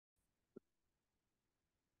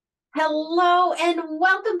Hello and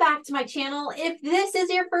welcome back to my channel. If this is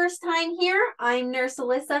your first time here, I'm Nurse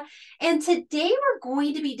Alyssa, and today we're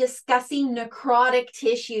going to be discussing necrotic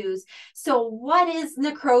tissues. So what is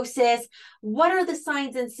necrosis? What are the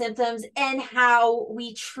signs and symptoms and how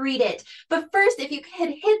we treat it? But first, if you could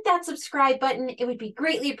hit that subscribe button, it would be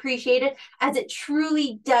greatly appreciated as it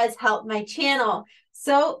truly does help my channel.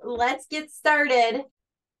 So let's get started.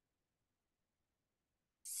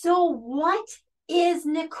 So what is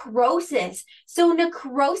necrosis? So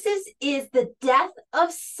necrosis is the death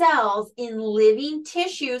of cells in living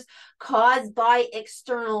tissues caused by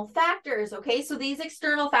external factors. Okay, so these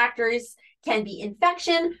external factors can be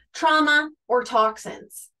infection, trauma, or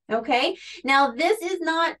toxins. Okay, now this is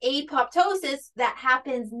not apoptosis that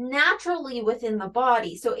happens naturally within the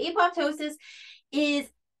body. So apoptosis is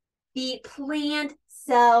the planned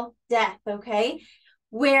cell death. Okay,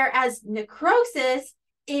 whereas necrosis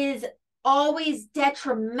is always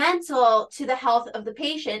detrimental to the health of the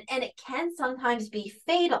patient, and it can sometimes be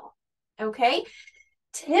fatal. Okay,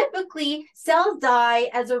 typically cells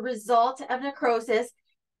die as a result of necrosis.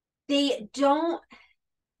 They don't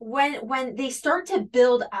when they start to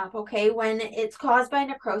build up, okay, when it's caused by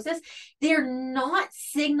necrosis, they're not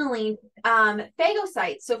signaling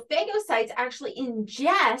phagocytes. So phagocytes actually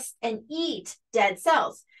ingest and eat dead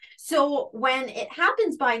cells. So when it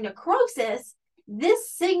happens by necrosis,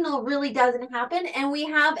 this signal really doesn't happen, and we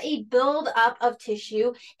have a buildup of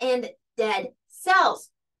tissue and dead cells.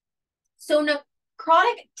 So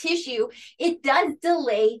necrotic tissue, it does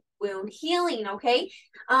delay wound healing, okay?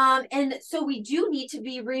 And so we do need to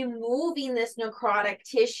be removing this necrotic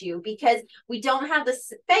tissue because we don't have the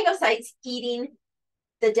phagocytes eating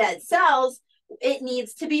the dead cells. It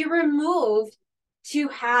needs to be removed to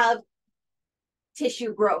have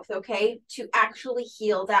tissue growth, okay, to actually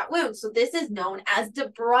heal that wound. So this is known as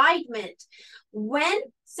debridement. When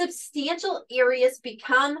substantial areas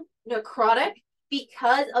become necrotic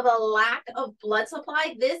because of a lack of blood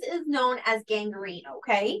supply, this is known as gangrene,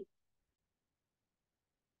 okay?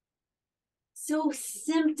 So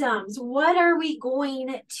symptoms, what are we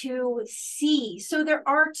going to see? So there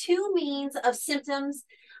are two means of symptoms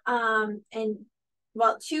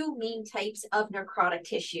two main types of necrotic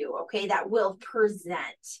tissue, okay, that will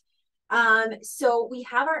present. So we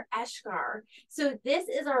have our eschar. So this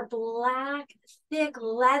is our black, thick,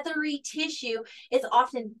 leathery tissue. It's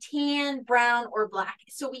often tan, brown, or black.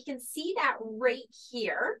 So we can see that right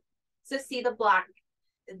here. So see the black,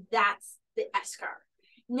 that's the eschar.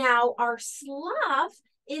 Now our slough,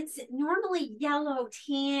 it's normally yellow,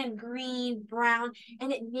 tan, green, brown,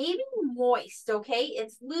 and it may be moist, okay?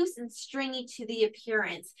 It's loose and stringy to the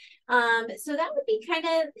appearance. So that would be kind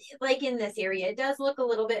of like in this area. It does look a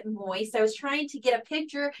little bit moist. I was trying to get a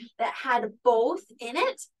picture that had both in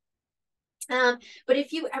it. But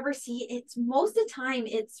if you ever see it's most of the time,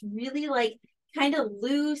 it's really like kind of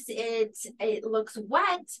loose. It looks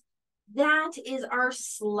wet. That is our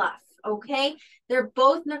slough, okay? They're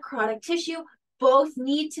both necrotic tissue. Both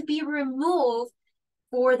need to be removed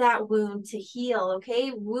for that wound to heal,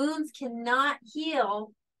 okay? Wounds cannot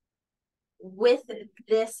heal with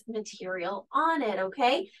this material on it,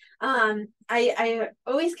 okay? I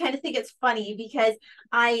always kind of think it's funny because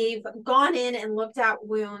I've gone in and looked at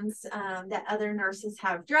wounds that other nurses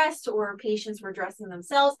have dressed or patients were dressing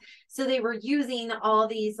themselves. So they were using all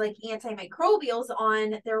these like antimicrobials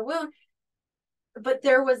on their wound, but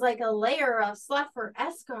there was like a layer of slough or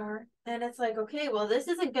eschar, and it's like, okay, well, this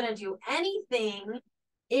isn't going to do anything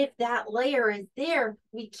if that layer is there.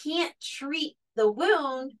 We can't treat the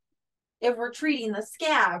wound if we're treating the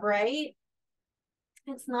scab, right?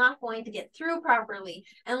 It's not going to get through properly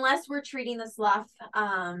unless we're treating the slough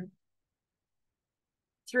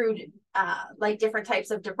through like different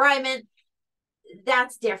types of debridement.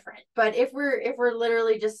 That's different. But if we're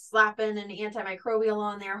literally just slapping an antimicrobial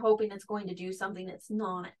on there hoping it's going to do something, it's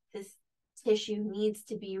not. This tissue needs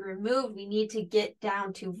to be removed. We need to get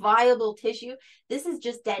down to viable tissue. This is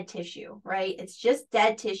just dead tissue, right? It's just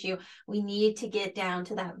dead tissue. We need to get down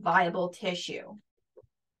to that viable tissue.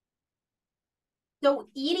 So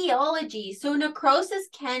etiology. So necrosis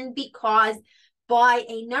can be caused by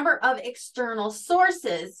a number of external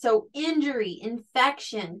sources. So injury,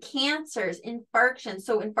 infection, cancers, infarction.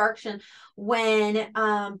 So infarction when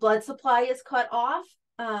blood supply is cut off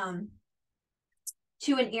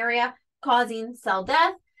to an area causing cell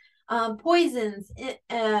death, poisons,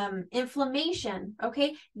 inflammation,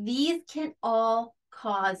 okay? These can all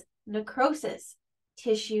cause necrosis,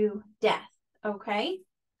 tissue death, okay?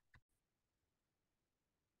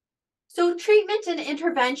 So treatment and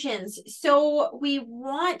interventions. So we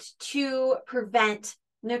want to prevent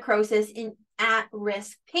necrosis in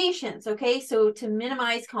at-risk patients, okay? So to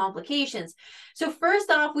minimize complications. So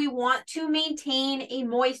first off, we want to maintain a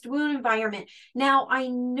moist wound environment. Now, I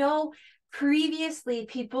know previously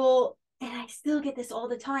people, and I still get this all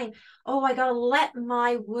the time, oh, I gotta let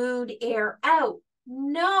my wound air out.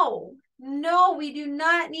 No, we do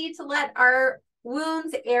not need to let our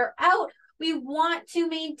wounds air out. We want to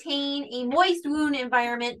maintain a moist wound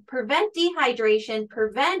environment, prevent dehydration,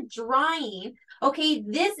 prevent drying. Okay,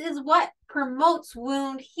 this is what promotes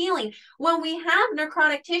wound healing. When we have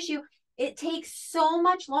necrotic tissue, it takes so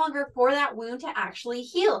much longer for that wound to actually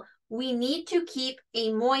heal. We need to keep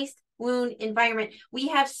a moist wound environment. We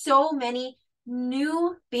have so many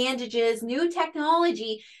new bandages, new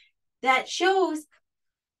technology that shows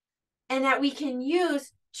and that we can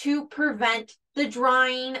use to prevent the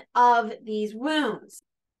drying of these wounds.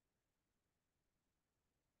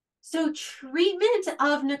 So treatment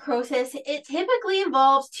of necrosis, it typically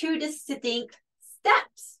involves two distinct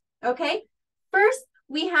steps, okay? First,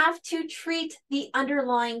 we have to treat the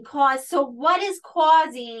underlying cause. So what is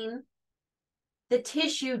causing the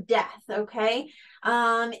tissue death, okay?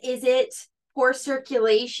 Is it poor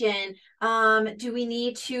circulation? Do we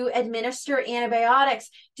need to administer antibiotics?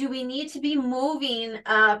 Do we need to be moving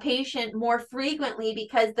a patient more frequently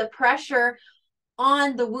because the pressure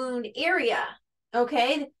on the wound area,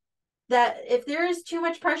 okay? That if there is too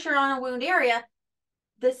much pressure on a wound area,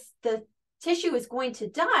 the tissue is going to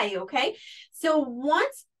die, okay? So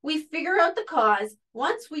once we figure out the cause,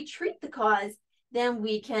 once we treat the cause, then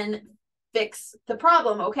we can fix the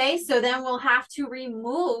problem, okay? So then we'll have to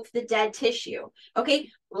remove the dead tissue, okay?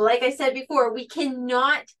 Like I said before, we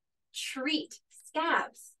cannot treat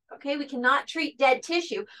scabs, okay? We cannot treat dead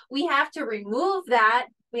tissue. We have to remove that.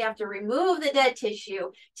 We have to remove the dead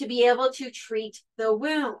tissue to be able to treat the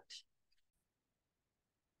wound.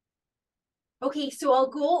 Okay, so I'll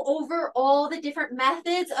go over all the different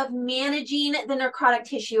methods of managing the necrotic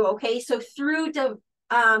tissue, okay? So through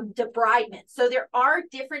debridement. So there are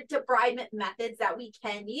different debridement methods that we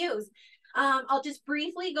can use. I'll just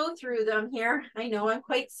briefly go through them here. I know I'm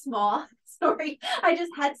quite small. Sorry, I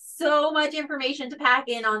just had so much information to pack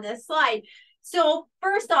in on this slide. So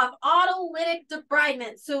first off, autolytic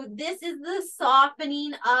debridement. So this is the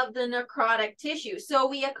softening of the necrotic tissue. So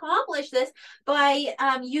we accomplish this by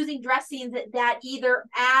using dressings that either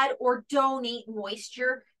add or donate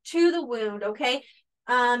moisture to the wound, okay?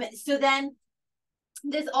 So then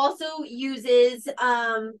this also uses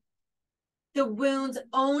the wound's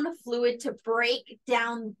own fluid to break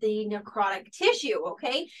down the necrotic tissue,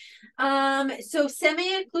 okay? So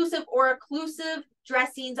semi-occlusive or occlusive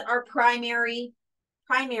dressings are primarily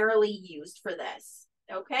used for this,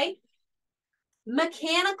 okay?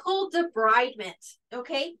 Mechanical debridement,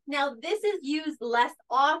 okay? Now, this is used less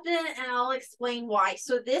often, and I'll explain why.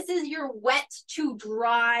 So this is your wet to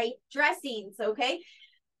dry dressings, okay?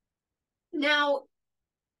 Now,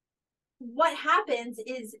 what happens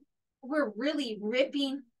is we're really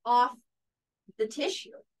ripping off the tissue,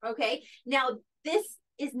 okay? Now, this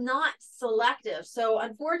is not selective. So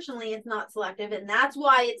unfortunately, it's not selective, and that's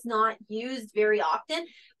why it's not used very often.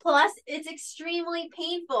 Plus, it's extremely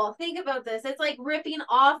painful. Think about this. It's like ripping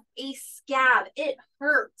off a scab. It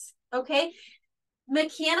hurts, okay?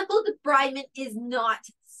 Mechanical debridement is not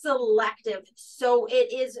selective, so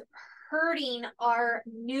it is hurting our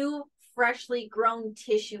new freshly grown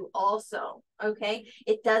tissue also, okay?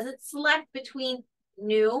 It doesn't select between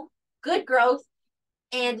new, good growth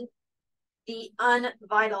and the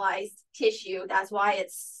unvitalized tissue. That's why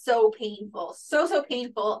it's so painful, so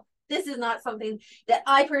painful. This is not something that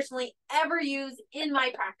I personally ever use in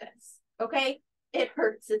my practice, okay? It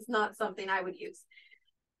hurts. It's not something I would use.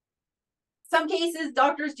 Some cases,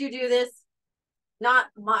 doctors do this. Not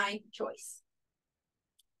my choice.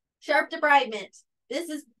 Sharp debridement. This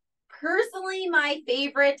is personally my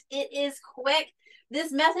favorite. It is quick.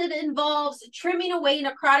 This method involves trimming away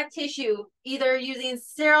necrotic tissue, either using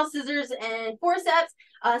sterile scissors and forceps,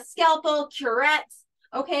 a scalpel, curettes,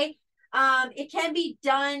 okay? It can be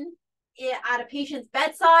done at a patient's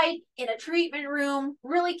bedside, in a treatment room,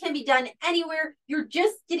 really can be done anywhere. You're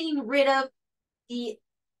just getting rid of the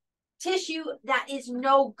tissue that is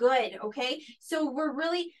no good, okay? So we're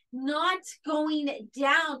really not going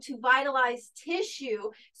down to vitalize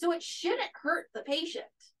tissue, so it shouldn't hurt the patient,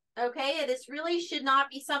 okay? This really should not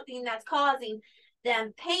be something that's causing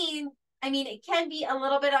them pain. I mean, it can be a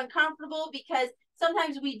little bit uncomfortable because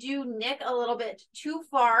sometimes we do nick a little bit too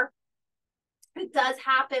far. It does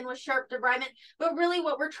happen with sharp debridement, but really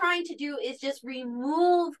what we're trying to do is just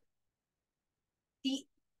remove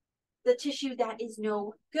the tissue that is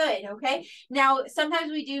no good, okay? Now,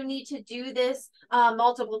 sometimes we do need to do this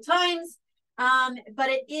multiple times. but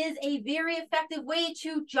it is a very effective way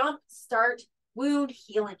to jumpstart wound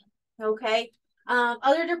healing. Okay.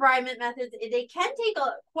 Other debridement methods, they can take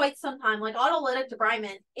quite some time, like autolytic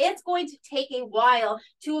debridement. It's going to take a while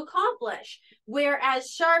to accomplish, whereas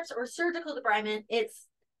sharps or surgical debridement, it's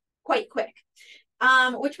quite quick.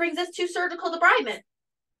 Which brings us to surgical debridement.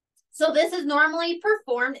 So this is normally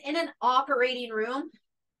performed in an operating room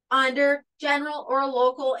under general or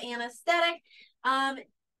local anesthetic.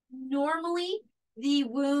 Normally, the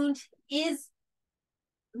wound is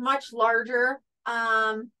much larger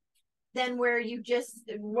than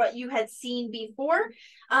what you had seen before.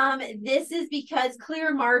 This is because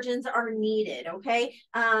clear margins are needed, okay?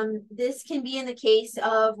 This can be in the case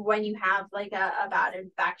of when you have like a bad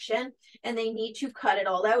infection and they need to cut it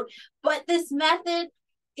all out. But this method,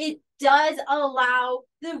 it does allow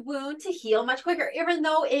the wound to heal much quicker. Even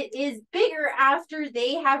though it is bigger after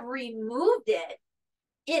they have removed it,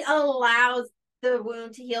 it allows the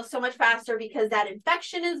wound to heal so much faster because that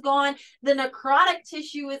infection is gone, the necrotic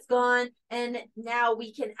tissue is gone, and now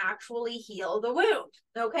we can actually heal the wound,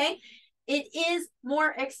 okay? It is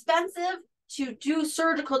more expensive to do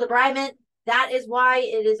surgical debridement. That is why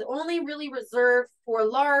it is only really reserved for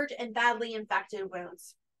large and badly infected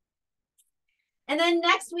wounds. And then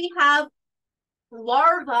next we have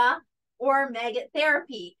larva or maggot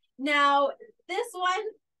therapy. Now, this one,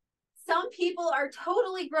 some people are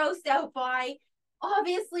totally grossed out by.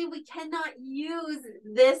 Obviously, we cannot use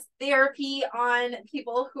this therapy on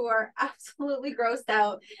people who are absolutely grossed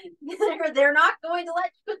out. They're not going to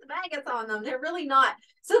let you put the maggots on them. They're really not.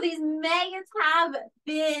 So these maggots have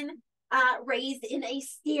been raised in a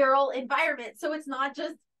sterile environment. So it's not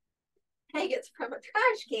just maggots from a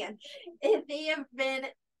trash can. They have been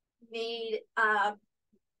made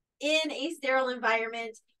in a sterile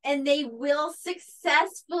environment, and they will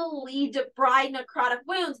successfully debride necrotic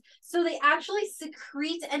wounds. So they actually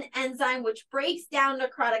secrete an enzyme which breaks down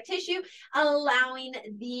necrotic tissue, allowing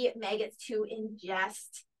the maggots to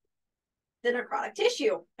ingest the necrotic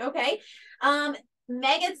tissue, okay?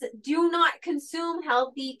 Maggots do not consume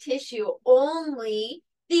healthy tissue, only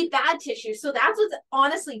the bad tissue. So that's what's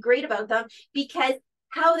honestly great about them, because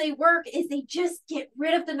how they work is they just get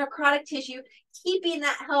rid of the necrotic tissue, keeping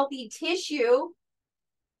that healthy tissue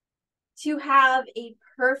to have a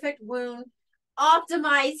perfect wound,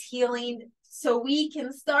 optimize healing, so we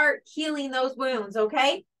can start healing those wounds,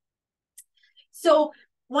 okay? So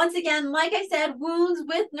once again, like I said, wounds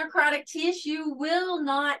with necrotic tissue will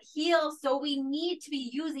not heal, so we need to be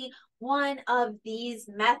using one of these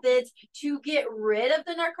methods to get rid of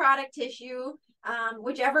the necrotic tissue,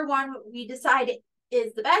 whichever one we decide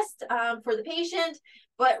is the best for the patient,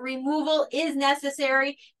 but removal is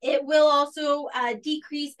necessary. It will also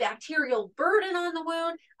decrease bacterial burden on the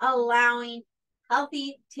wound, allowing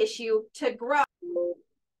healthy tissue to grow.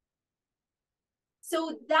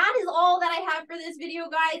 So that is all that I have for this video,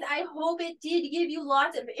 guys. I hope it did give you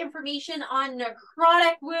lots of information on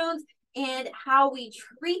necrotic wounds and how we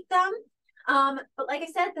treat them. But like I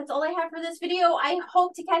said, that's all I have for this video. I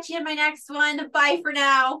hope to catch you in my next one. Bye for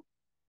now.